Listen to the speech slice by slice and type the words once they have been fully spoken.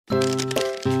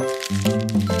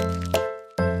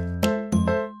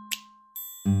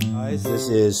guys, this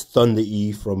is Thunder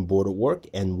E from Booredatwork,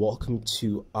 and welcome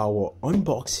to our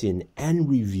unboxing and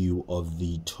review of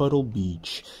the Turtle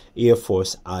Beach Air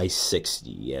Force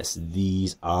i60. Yes,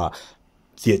 these are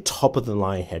the top of the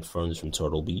line headphones from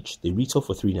Turtle Beach. They retail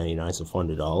for $399, so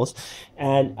 $400,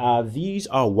 and these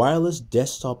are wireless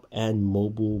desktop and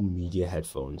mobile media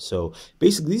headphones. So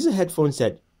basically, these are headphones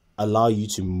that allow you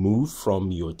to move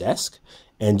from your desk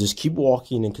and just keep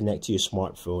walking and connect to your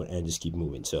smartphone and just keep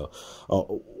moving. So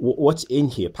what's in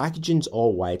here? Packaging's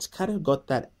all white. It's kind of got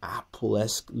that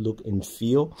Apple-esque look and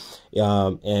feel.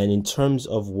 And in terms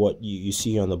of what you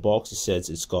see on the box, it says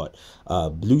it's got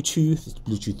Bluetooth, it's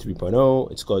Bluetooth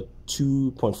 3.0. It's got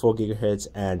 2.4 gigahertz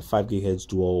and 5 gigahertz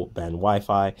dual band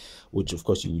Wi-Fi, which of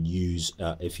course you would use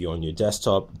if you're on your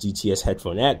desktop. DTS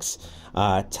headphone X,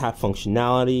 tap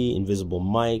functionality, invisible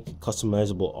mic,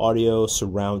 customizable audio,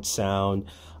 surround sound.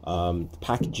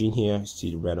 Packaging here,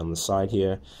 see the red on the side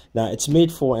here. Now it's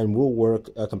made for and will work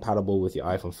compatible with your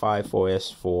iPhone 5,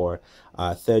 4S, for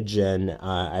 3rd gen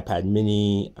iPad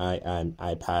mini and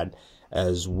iPad,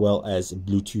 as well as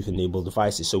Bluetooth enabled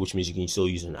devices, so which means you can still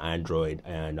use an Android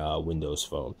and Windows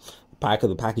phone. Back of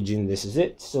the packaging, this is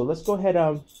it. So let's go ahead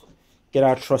get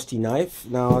our trusty knife.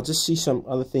 Now I'll just see some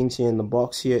other things here in the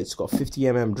box here. It's got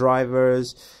 50mm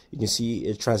drivers. You can see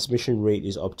its transmission rate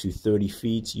is up to 30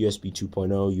 feet, USB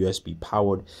 2.0, USB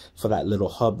powered for that little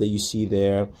hub that you see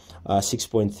there.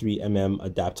 6.3mm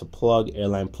adapter plug,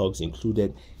 airline plugs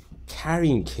included.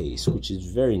 Carrying case, which is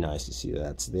very nice to see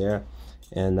that's there.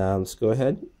 And let's go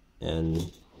ahead and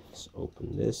let's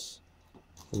open this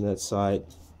on that side,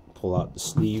 pull out the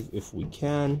sleeve if we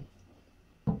can.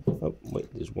 Oh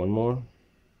wait, there's one more.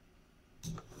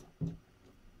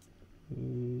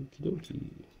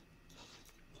 Okey-dokey.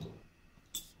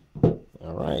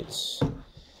 All right,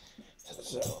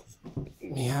 so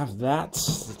we have that.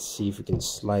 Let's see if we can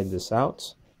slide this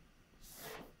out.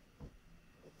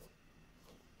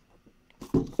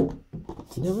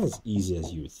 Never as easy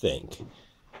as you would think.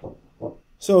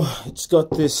 So it's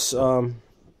got this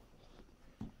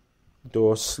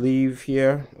door sleeve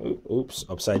here. Oops,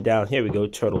 upside down. Here we go,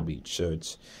 Turtle Beach. So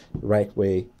it's the right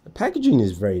way. The packaging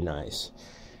is very nice.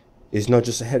 It's not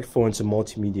just a headphone, it's a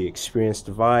multimedia experience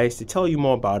device. They tell you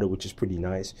more about it, which is pretty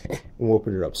nice. And we'll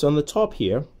open it up. So on the top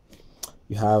here,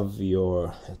 you have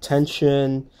your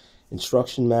attention,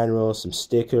 instruction manual, some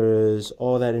stickers,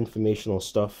 all that informational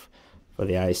stuff for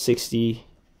the i60.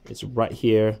 It's right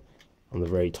here on the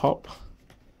very top,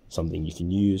 something you can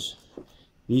use.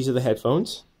 These are the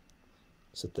headphones.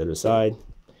 Set that aside.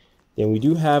 Then we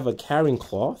do have a carrying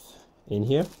cloth in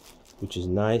here, which is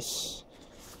nice.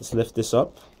 Let's lift this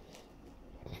up.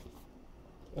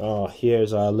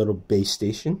 Here's our little base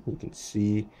station. You can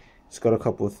see it's got a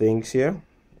couple of things here.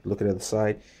 Look at the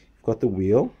side. You've got the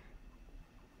wheel,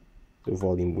 the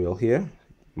volume wheel here,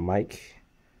 mic,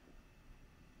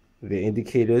 the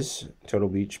indicators, Turtle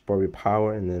Beach, probably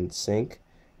power, and then sync.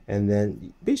 And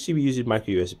then basically we use it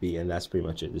micro USB, and that's pretty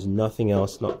much it. There's nothing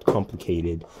else, not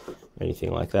complicated or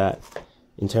anything like that.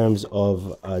 In terms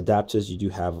of adapters, you do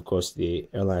have, of course, the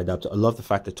airline adapter. I love the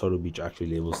fact that Turtle Beach actually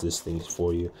labels this thing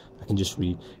for you. I can just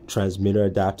read transmitter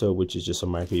adapter, which is just a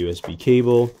micro USB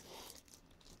cable.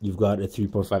 You've got a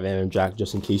 3.5mm jack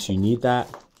just in case you need that.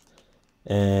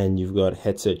 And you've got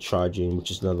headset charging, which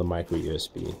is another micro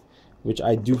USB, which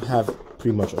I do have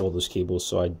pretty much all those cables,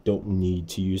 so I don't need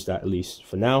to use that, at least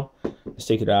for now. Let's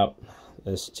take it out.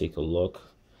 Let's take a look.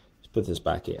 Let's put this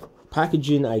back in.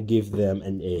 Packaging, I give them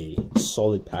an A.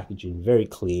 Solid packaging, very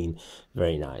clean,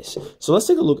 very nice. So let's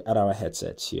take a look at our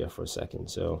headsets here for a second.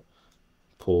 So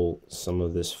pull some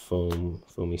of this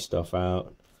foamy stuff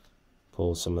out.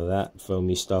 Pull some of that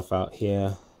foamy stuff out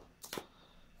here.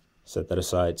 Set that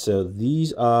aside. So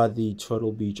these are the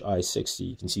Turtle Beach i60.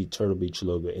 You can see Turtle Beach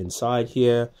logo inside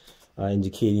here,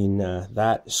 indicating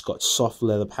that it's got soft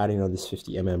leather padding on this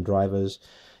 50mm drivers.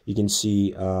 You can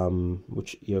see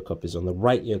which ear cup is on the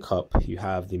right ear cup. You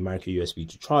have the micro USB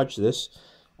to charge this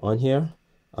on here.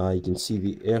 You can see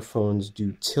the earphones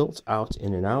do tilt out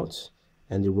in and out,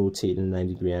 and they rotate in a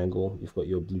 90-degree angle. You've got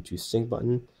your Bluetooth sync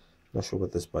button. Not sure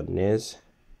what this button is.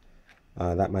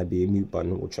 That might be a mute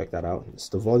button. We'll check that out. It's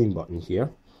the volume button here,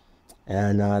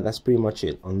 and that's pretty much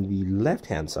it. On the left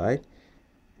hand side,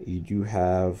 you do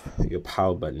have your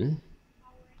power button.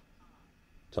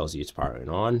 Tells you it's powering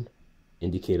on.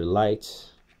 Indicator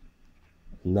light,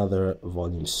 another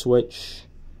volume switch,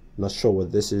 Not sure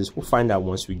what this is. We'll find out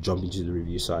once we jump into the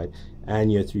review side.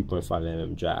 And your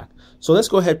 3.5mm jack. So let's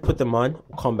go ahead, put them on.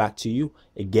 I'll come back to you.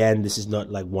 Again, this is not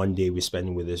like one day we're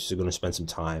spending with this. We're going to spend some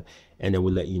time, and then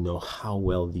we'll let you know how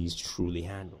well these truly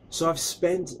handle. So I've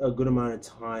spent a good amount of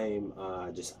time,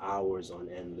 just hours on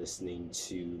end, listening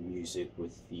to music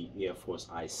with the Air Force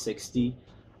i60.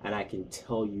 And I can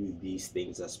tell you these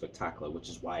things are spectacular, which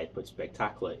is why I put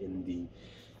spectacular in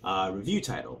the review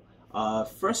title.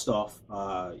 First off,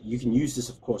 you can use this,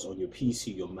 of course, on your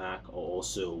PC, your Mac, or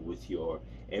also with your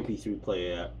MP3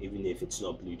 player, even if it's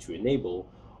not Bluetooth enabled,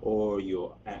 or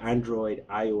your Android,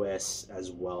 iOS,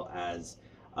 as well as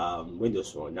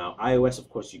Windows Phone. Now, iOS, of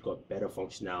course, you got better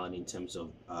functionality in terms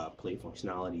of play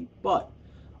functionality, but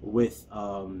with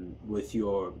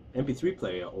your MP3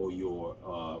 player or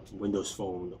your Windows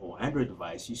Phone or Android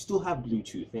device, you still have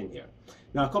Bluetooth in here.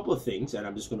 Now, a couple of things, and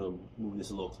I'm just going to move this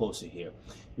a little closer here.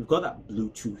 You've got that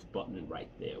Bluetooth button right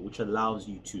there, which allows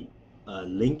you to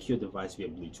link your device via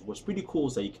Bluetooth. What's pretty cool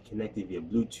is that you can connect it via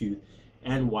Bluetooth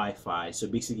and Wi-Fi. So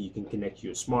basically, you can connect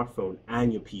your smartphone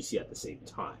and your PC at the same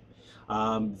time.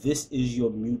 This is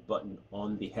your mute button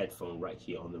on the headphone right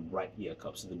here on the right ear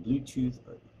cup. So the Bluetooth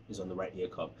is on the right ear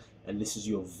cup, and this is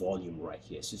your volume right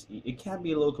here. So it can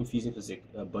be a little confusing because there's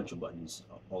a bunch of buttons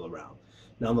all around.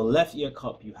 Now on the left ear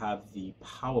cup, you have the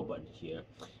power button here,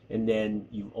 and then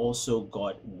you've also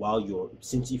got,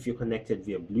 since if you're connected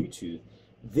via Bluetooth,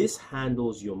 this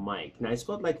handles your mic. Now it's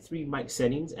got like 3 mic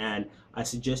settings, and I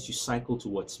suggest you cycle to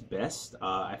what's best.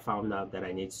 I found out that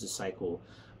I needed to cycle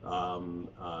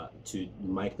to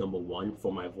mic number 1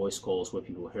 for my voice calls where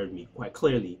people heard me quite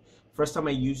clearly. First time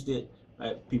I used it,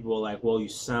 people were like, well, you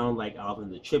sound like Alvin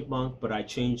the Chipmunk, but I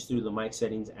changed through the mic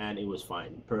settings and it was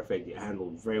fine. Perfect. It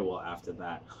handled very well after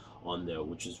that on there,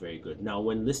 which is very good. Now,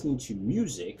 when listening to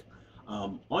music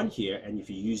on here, and if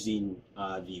you're using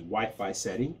the Wi-Fi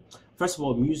setting, first of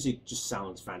all, music just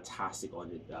sounds fantastic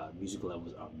on it. Music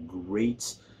levels are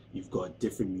great. You've got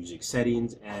different music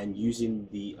settings, and using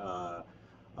the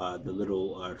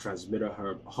little transmitter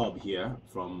hub here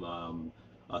from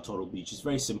Total Beach is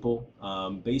very simple.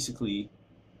 Basically,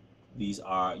 these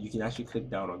are, you can actually click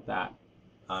down on that.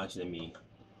 Actually, let me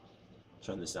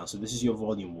turn this down. So this is your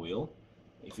volume wheel.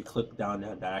 If you click down,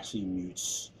 that actually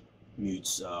mutes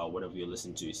whatever you're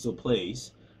listening to. It still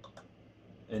plays,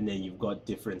 and then you've got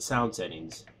different sound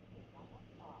settings.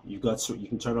 You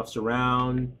can turn off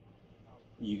surround.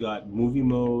 You got movie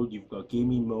mode. You've got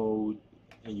gaming mode,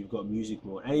 and you've got music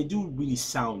mode, and they do really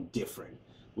sound different,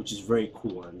 which is very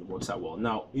cool and it works out well.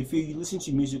 Now, if you listen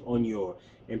to music on your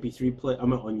MP3 player,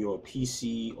 on your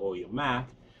PC or your Mac,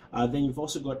 then you've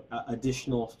also got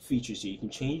additional features here. You can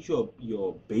change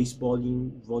your bass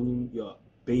volume, your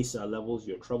bass levels,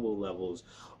 your treble levels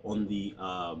on the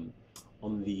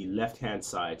left-hand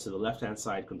side. So the left-hand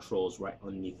side controls right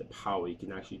underneath the power. You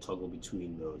can actually toggle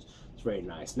between those. It's very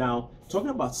nice. Now, talking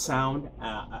about sound,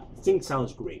 I think it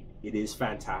sounds great. It is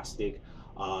fantastic.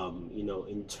 You know,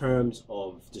 in terms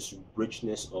of just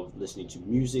richness of listening to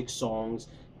music, songs,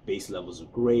 bass levels are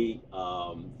great.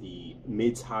 The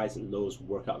mids, highs, and lows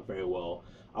work out very well.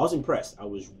 I was impressed. I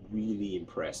was really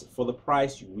impressed. For the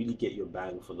price, you really get your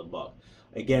bang for the buck.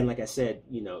 Again, like I said,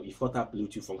 you know, you've got that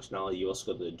Bluetooth functionality. You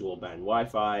also got the dual band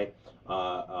Wi-Fi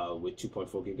with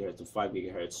 2.4 gigahertz to 5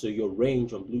 gigahertz. So your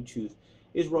range on Bluetooth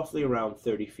is roughly around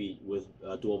 30 feet. With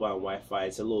dual band Wi-Fi,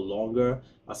 it's a little longer.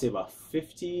 I'll say about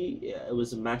 50. Yeah, it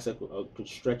was the max I could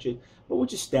stretch it, but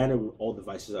which is standard with all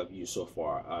devices I've used so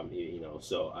far. You know,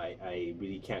 so I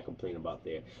really can't complain about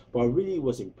there. But I really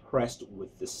was impressed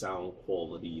with the sound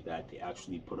quality that they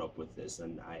actually put up with this,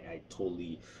 and I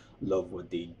totally love what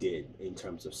they did in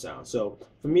terms of sound. So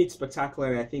for me, it's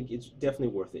spectacular, and I think it's definitely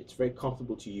worth it. It's very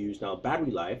comfortable to use. Now, battery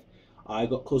life, I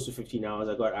got close to 15 hours.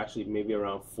 I got actually maybe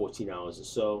around 14 hours or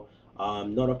so.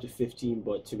 Not up to 15,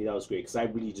 but to me that was great because I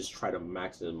really just try to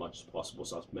max it as much as possible.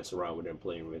 So I was messing around with it and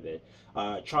playing with it.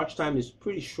 Charge time is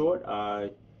pretty short.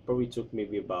 Probably took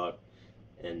maybe about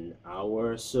an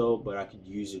hour or so, but I could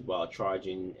use it while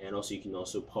charging. And also you can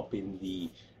also pop in the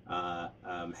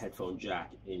headphone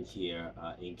jack in here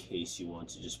in case you want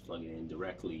to just plug it in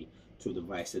directly to a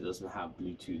device that doesn't have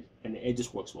Bluetooth, and it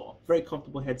just works well. Very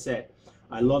comfortable headset.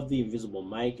 I love the invisible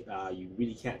mic. You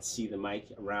really can't see the mic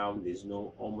around. There's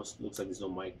no, almost looks like there's no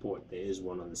mic port. There is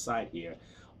one on the side here,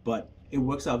 but it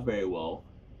works out very well.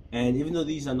 And even though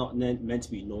these are not meant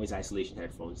to be noise isolation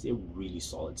headphones, they're really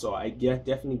solid. So I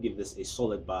definitely give this a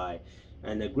solid buy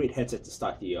and a great headset to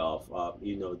start the year off.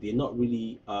 You know, they're not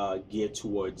really geared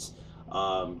towards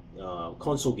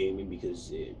console gaming,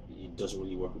 because it doesn't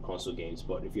really work with console games.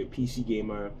 But if you're a PC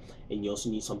gamer and you also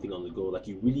need something on the go, like,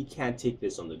 you really can't take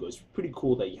this on the go. It's pretty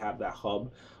cool that you have that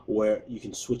hub where you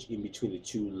can switch in between the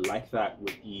two like that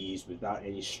with ease, without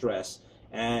any stress.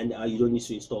 And you don't need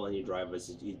to install any drivers.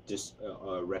 It just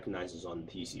recognizes on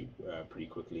PC pretty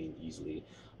quickly and easily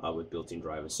with built-in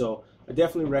drivers. So I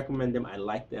definitely recommend them. I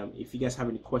like them. If you guys have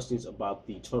any questions about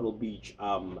the Turtle Beach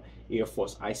Air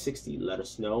Force i60, let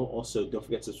us know. Also, don't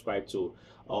forget to subscribe to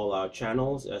all our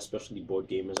channels, especially Board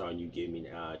Gamers, our new gaming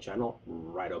channel,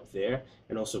 right up there,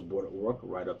 and also Board at Work,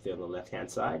 right up there on the left-hand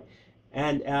side.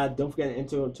 And don't forget to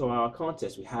enter into our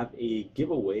contest. We have a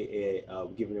giveaway, we're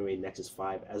giving away Nexus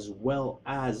 5, as well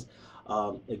as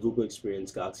a Google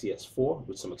Experience Galaxy S4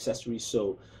 with some accessories.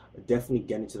 So definitely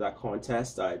get into that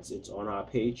contest. It's on our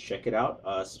page. Check it out.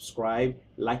 Subscribe,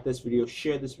 like this video,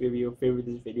 share this video, favorite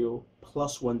this video,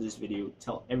 +1 this video.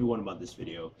 Tell everyone about this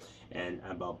video and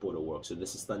about Booredatwork. So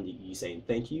this is Thunder E saying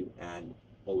thank you, and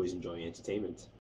always enjoy your entertainment.